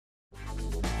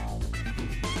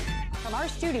from our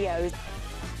studios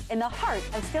in the heart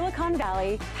of Silicon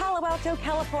Valley, Palo Alto,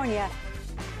 California.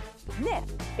 This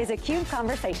is a CUBE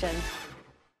Conversation.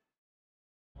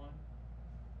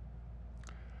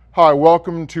 Hi,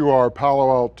 welcome to our Palo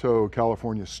Alto,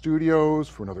 California studios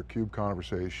for another CUBE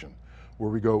Conversation, where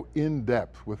we go in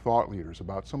depth with thought leaders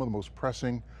about some of the most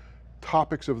pressing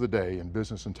topics of the day in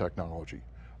business and technology.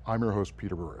 I'm your host,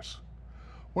 Peter Burris.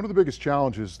 One of the biggest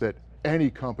challenges that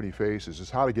any company faces is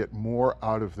how to get more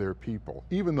out of their people.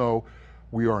 Even though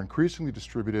we are increasingly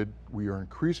distributed, we are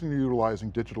increasingly utilizing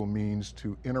digital means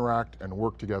to interact and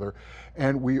work together,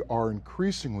 and we are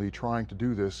increasingly trying to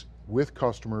do this with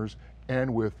customers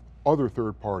and with other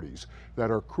third parties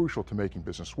that are crucial to making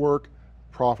business work,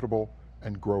 profitable,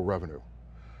 and grow revenue.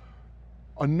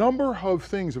 A number of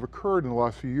things have occurred in the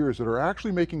last few years that are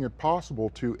actually making it possible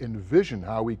to envision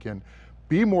how we can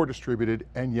be more distributed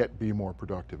and yet be more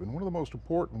productive. And one of the most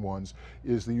important ones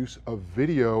is the use of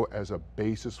video as a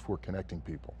basis for connecting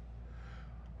people.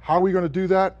 How are we going to do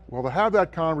that? Well, to have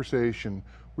that conversation,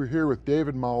 we're here with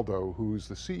David Maldow, who's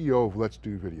the CEO of Let's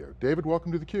Do Video. David,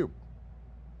 welcome to theCUBE.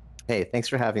 Hey, thanks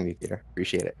for having me, Peter.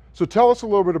 Appreciate it. So tell us a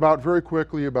little bit very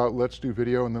quickly about Let's Do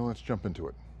Video, and then let's jump into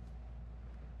it.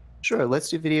 Sure, Let's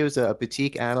Do Video is a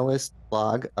boutique analyst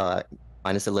blog. Find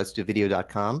us at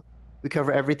letsdovideo.com. We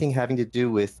cover everything having to do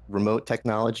with remote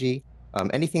technology,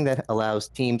 anything that allows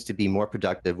teams to be more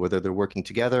productive, whether they're working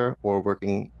together or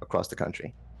working across the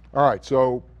country. All right,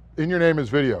 so in your name is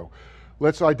video.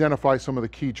 Let's identify some of the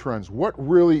key trends. What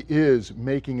really is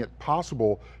making it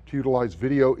possible to utilize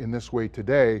video in this way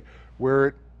today, where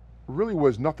it really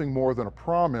was nothing more than a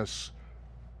promise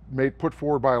put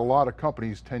forward by a lot of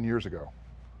companies 10 years ago?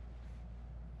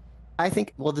 I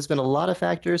think, well, there's been a lot of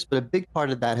factors, but a big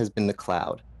part of that has been the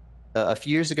cloud. A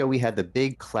few years ago, we had the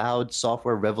big cloud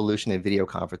software revolution in video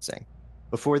conferencing.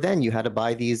 Before then, you had to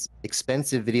buy these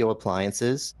expensive video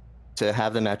appliances to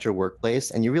have them at your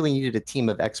workplace, and you really needed a team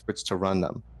of experts to run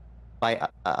them. By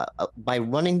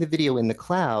running the video in the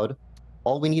cloud,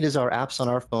 all we need is our apps on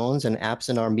our phones and apps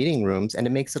in our meeting rooms, and it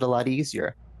makes it a lot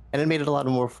easier. And it made it a lot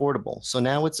more affordable. So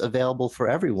now it's available for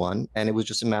everyone, and it was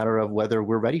just a matter of whether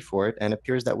we're ready for it, and it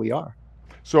appears that we are.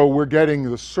 So we're getting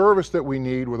the service that we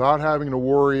need without having to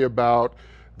worry about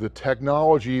the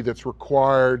technology that's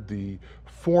required, the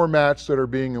formats that are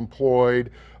being employed,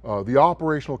 the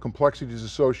operational complexities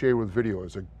associated with video.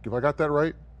 Have I got that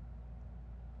right?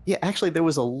 Yeah, actually, there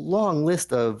was a long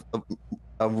list of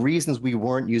reasons we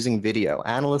weren't using video.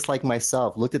 Analysts like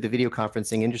myself looked at the video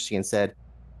conferencing industry and said,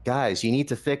 guys, you need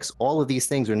to fix all of these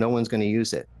things or no one's going to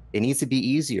use it. It needs to be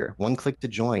easier, one click to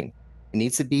join. It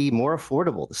needs to be more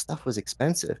affordable. The stuff was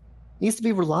expensive. It needs to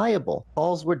be reliable.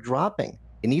 Calls were dropping.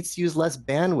 It needs to use less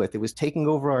bandwidth. It was taking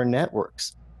over our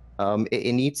networks.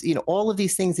 It needs, all of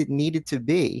these things it needed to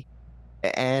be,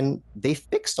 and they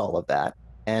fixed all of that.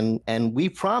 And we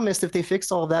promised if they fixed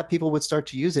all of that, people would start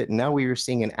to use it. And now we are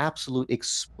seeing an absolute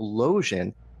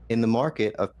explosion in the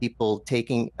market of people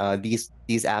taking these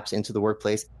apps into the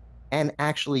workplace and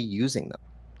actually using them.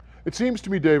 It seems to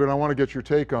me, David, I want to get your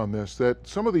take on this, that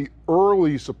some of the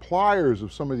early suppliers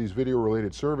of some of these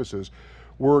video-related services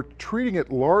were treating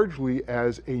it largely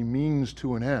as a means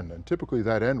to an end. And typically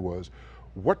that end was,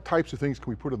 what types of things can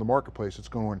we put in the marketplace that's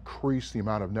going to increase the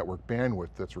amount of network bandwidth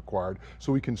that's required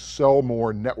so we can sell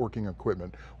more networking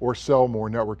equipment or sell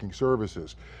more networking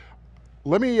services?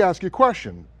 Let me ask you a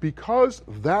question. Because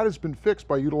that has been fixed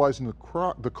by utilizing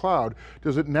the cloud,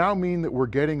 does it now mean that we're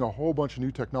getting a whole bunch of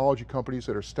new technology companies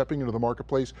that are stepping into the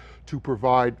marketplace to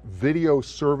provide video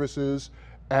services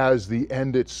as the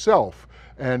end itself?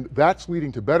 And that's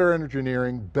leading to better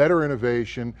engineering, better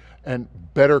innovation, and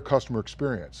better customer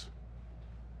experience.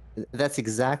 That's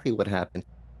exactly what happened.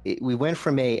 We went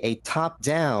from a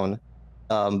top-down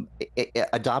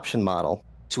adoption model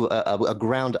to a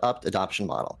ground-up adoption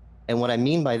model. And what I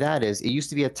mean by that is it used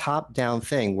to be a top-down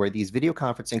thing where these video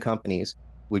conferencing companies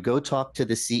would go talk to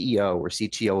the CEO or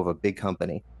CTO of a big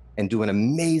company and do an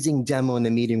amazing demo in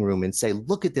the meeting room and say,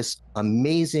 look at this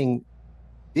amazing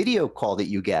video call that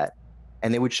you get.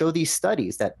 And they would show these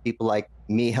studies that people like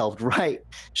me helped write,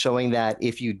 showing that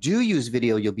if you do use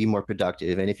video, you'll be more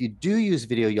productive. And if you do use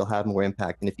video, you'll have more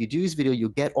impact. And if you do use video, you'll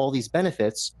get all these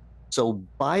benefits. So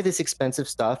buy this expensive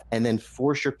stuff and then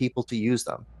force your people to use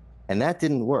them. And that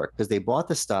didn't work because they bought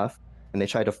the stuff and they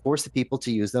tried to force the people to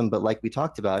use them. But like we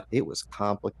talked about, it was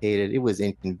complicated, it was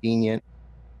inconvenient.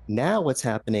 Now what's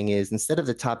happening is instead of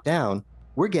the top down,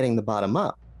 we're getting the bottom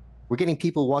up. We're getting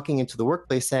people walking into the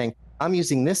workplace saying, I'm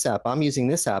using this app, I'm using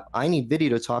this app. I need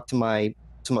video to talk to my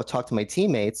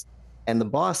teammates. And the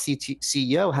boss,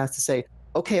 CEO, has to say,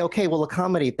 Okay, we'll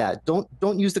accommodate that.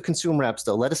 Don't use the consumer app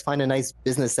still. Let us find a nice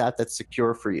business app that's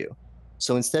secure for you.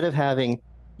 So instead of having,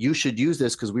 you should use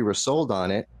this because we were sold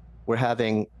on it, we're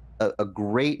having a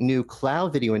great new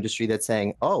cloud video industry that's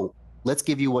saying, oh, let's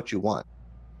give you what you want.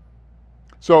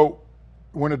 So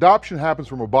when adoption happens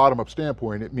from a bottom-up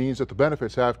standpoint, it means that the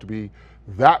benefits have to be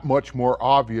that much more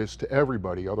obvious to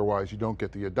everybody, otherwise you don't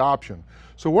get the adoption.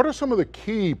 So what are some of the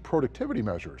key productivity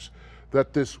measures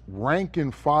that this rank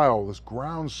and file, this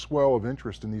groundswell of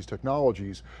interest in these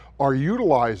technologies are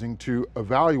utilizing to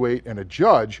evaluate and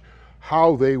adjudge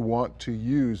how they want to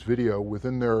use video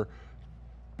within their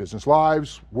business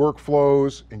lives,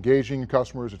 workflows, engaging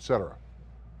customers, et cetera?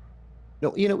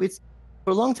 No, it's, for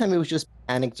a long time, it was just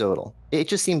anecdotal. It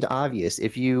just seemed obvious.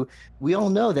 We all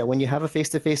know that when you have a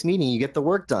face-to-face meeting, you get the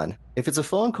work done. If it's a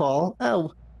phone call,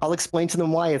 oh, I'll explain to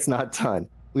them why it's not done.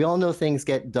 We all know things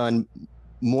get done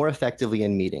more effectively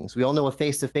in meetings. We all know a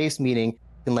face-to-face meeting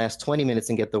can last 20 minutes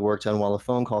and get the work done, while a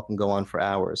phone call can go on for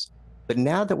hours. But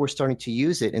now that we're starting to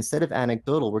use it, instead of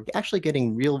anecdotal, we're actually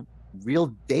getting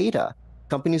real data.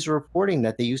 Companies are reporting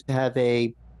that they used to have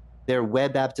their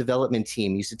web app development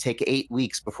team used to take 8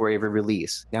 weeks before every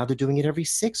release. Now they're doing it every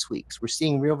 6 weeks. We're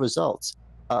seeing real results.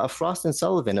 Frost &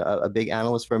 Sullivan, a big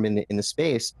analyst firm in the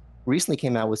space, recently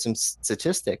came out with some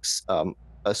statistics,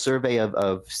 a survey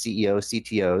of CEOs,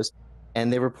 CTOs,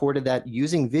 and they reported that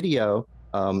using video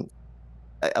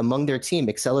among their team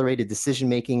accelerated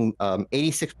decision-making.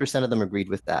 86% of them agreed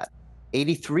with that.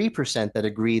 83% that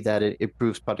agree that it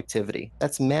improves productivity.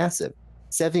 That's massive.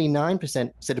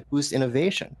 79% said it boosts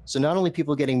innovation. So not only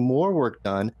people getting more work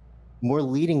done, more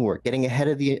leading work, getting ahead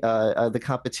of the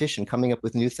competition, coming up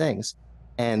with new things.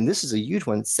 And this is a huge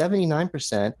one.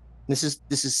 79%, this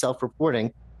is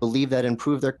self-reporting, believe that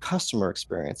improved their customer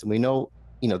experience. And we know,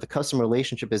 the customer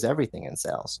relationship is everything in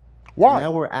sales. Why? So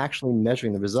now we're actually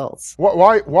measuring the results.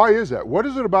 Why is that? What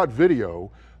is it about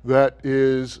video that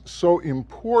is so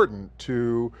important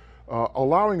to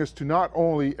allowing us to not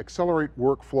only accelerate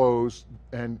workflows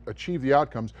and achieve the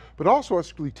outcomes, but also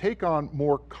actually take on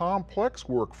more complex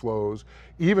workflows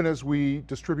even as we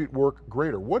distribute work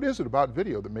greater? What is it about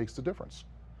video that makes the difference?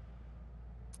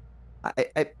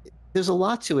 There's a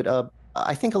lot to it.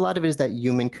 I think a lot of it is that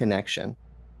human connection.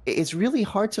 It's really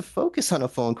hard to focus on a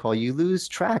phone call. You lose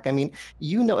track. I mean,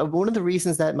 one of the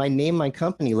reasons that my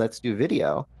company, Let's Do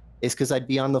Video, is because I'd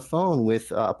be on the phone with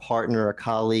a partner, a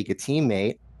colleague, a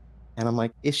teammate, and I'm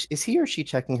like, is he or she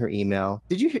checking her email?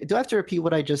 Do I have to repeat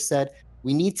what I just said?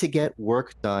 We need to get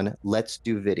work done. Let's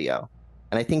do video.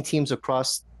 And I think teams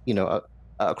across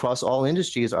all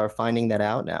industries are finding that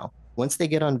out now. Once they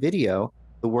get on video,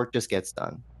 the work just gets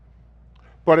done.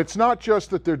 But it's not just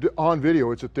that they're on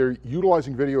video, it's that they're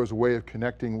utilizing video as a way of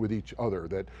connecting with each other,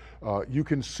 that you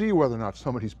can see whether or not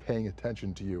somebody's paying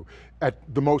attention to you. At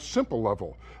the most simple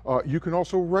level, you can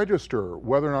also register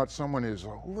whether or not someone is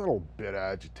a little bit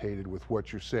agitated with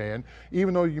what you're saying,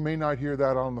 even though you may not hear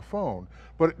that on the phone.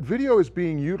 But video is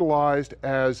being utilized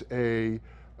as a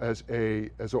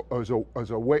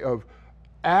way of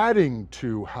adding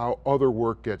to how other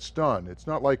work gets done. It's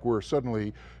not like we're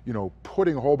suddenly,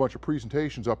 putting a whole bunch of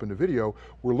presentations up into video.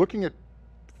 We're looking at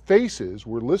faces,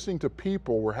 we're listening to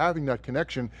people, we're having that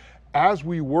connection as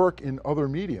we work in other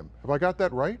medium. Have I got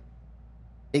that right?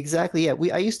 Exactly, yeah.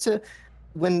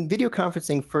 When video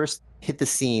conferencing first hit the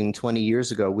scene 20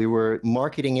 years ago, we were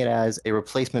marketing it as a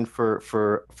replacement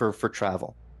for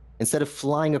travel. Instead of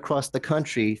flying across the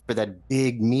country for that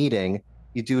big meeting,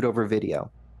 you do it over video.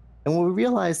 And what we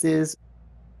realized is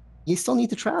you still need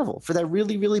to travel. For that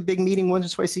really, really big meeting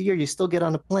once or twice a year, you still get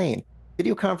on a plane.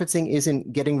 Video conferencing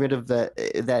isn't getting rid of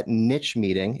that niche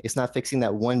meeting. It's not fixing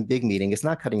that one big meeting. It's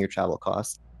not cutting your travel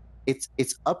costs. It's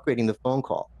upgrading the phone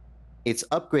call. It's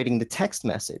upgrading the text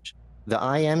message, the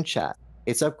IM chat.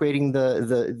 It's upgrading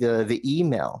the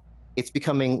email. It's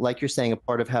becoming, like you're saying, a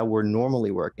part of how we're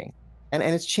normally working. And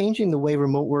it's changing the way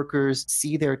remote workers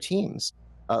see their teams.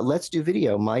 Let's Do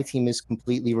Video, my team is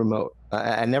completely remote.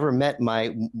 I never met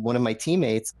one of my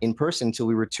teammates in person until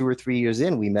we were 2 or 3 years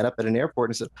in. We met up at an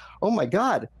airport and said, oh my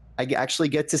God, I actually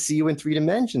get to see you in 3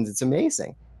 dimensions. It's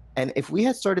amazing. And if we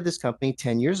had started this company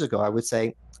 10 years ago, I would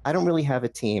say, I don't really have a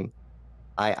team.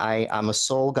 I'm a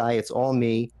sole guy, it's all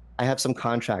me. I have some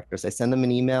contractors. I send them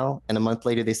an email and a month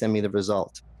later they send me the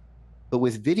result. But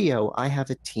with video, I have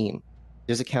a team.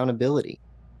 There's accountability.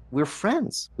 We're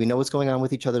friends. We know what's going on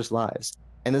with each other's lives.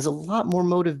 And there's a lot more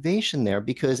motivation there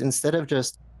because instead of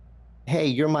just, hey,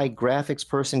 you're my graphics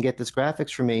person, get this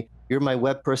graphics for me. You're my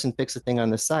web person, fix a thing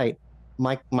on the site.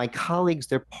 My colleagues,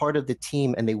 they're part of the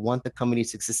team and they want the company to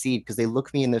succeed because they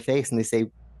look me in the face and they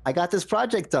say, I got this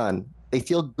project done. They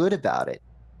feel good about it.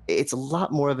 It's a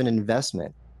lot more of an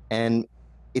investment. And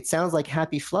it sounds like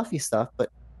happy, fluffy stuff, but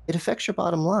it affects your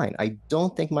bottom line. I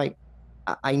don't think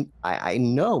I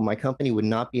know my company would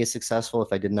not be as successful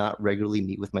if I did not regularly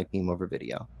meet with my team over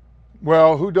video.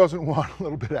 Well, who doesn't want a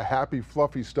little bit of happy,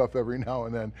 fluffy stuff every now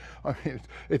and then? I mean,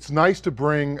 it's nice to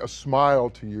bring a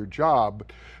smile to your job.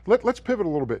 Let's pivot a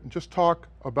little bit and just talk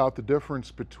about the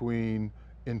difference between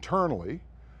internally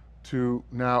to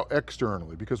now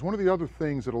externally, because one of the other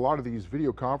things that a lot of these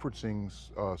video conferencing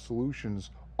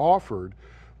solutions offered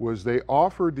was they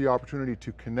offered the opportunity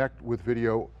to connect with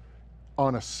video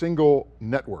on a single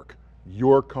network,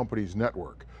 your company's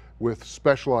network, with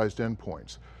specialized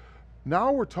endpoints.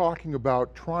 Now we're talking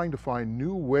about trying to find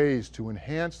new ways to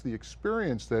enhance the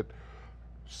experience that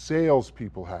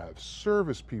salespeople have,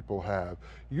 service people have,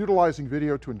 utilizing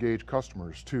video to engage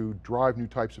customers, to drive new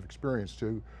types of experience,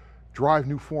 to drive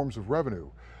new forms of revenue.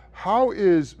 How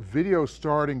is video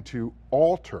starting to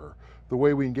alter the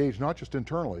way we engage, not just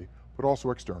internally, but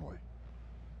also externally?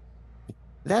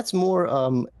 That's more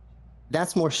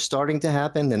starting to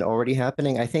happen than already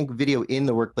happening. I think video in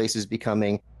the workplace is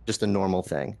becoming just a normal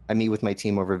thing. I meet with my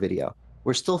team over video.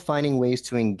 We're still finding ways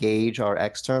to engage our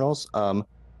externals,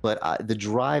 but the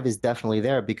drive is definitely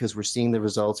there because we're seeing the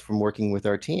results from working with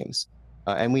our teams.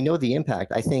 And we know the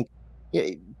impact. I think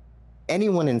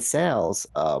anyone in sales,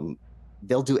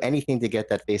 they'll do anything to get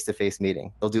that face-to-face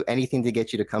meeting. They'll do anything to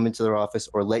get you to come into their office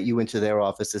or let you into their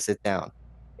office to sit down.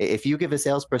 If you give a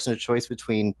salesperson a choice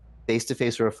between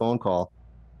face-to-face or a phone call,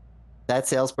 that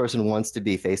salesperson wants to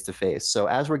be face-to-face. So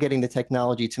as we're getting the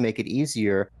technology to make it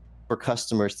easier for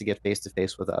customers to get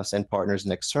face-to-face with us and partners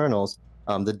and externals,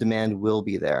 the demand will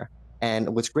be there.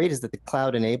 And what's great is that the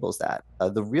cloud enables that.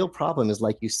 The real problem is,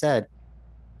 like you said,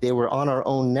 they were on our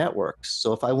own networks.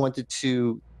 So if I wanted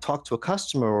to talk to a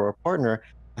customer or a partner,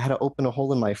 I had to open a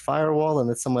hole in my firewall and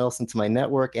let someone else into my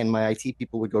network, and my IT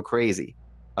people would go crazy.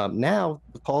 Now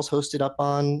the call's hosted up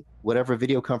on whatever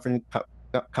video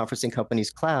conferencing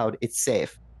company's cloud. It's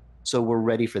safe. So we're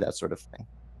ready for that sort of thing.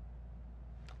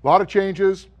 A lot of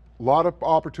changes, a lot of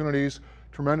opportunities,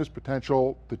 tremendous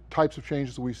potential. The types of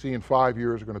changes that we see in 5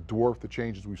 years are going to dwarf the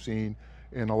changes we've seen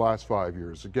in the last 5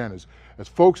 years. Again, as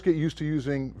folks get used to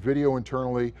using video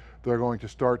internally, they're going to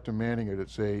start demanding it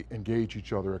as they engage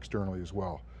each other externally as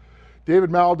well. David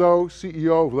Maldow,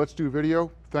 CEO of Let's Do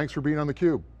Video, thanks for being on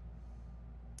theCUBE.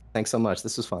 Thanks so much,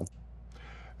 this was fun.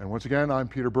 And once again, I'm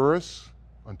Peter Burris.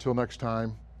 Until next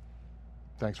time,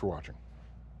 thanks for watching.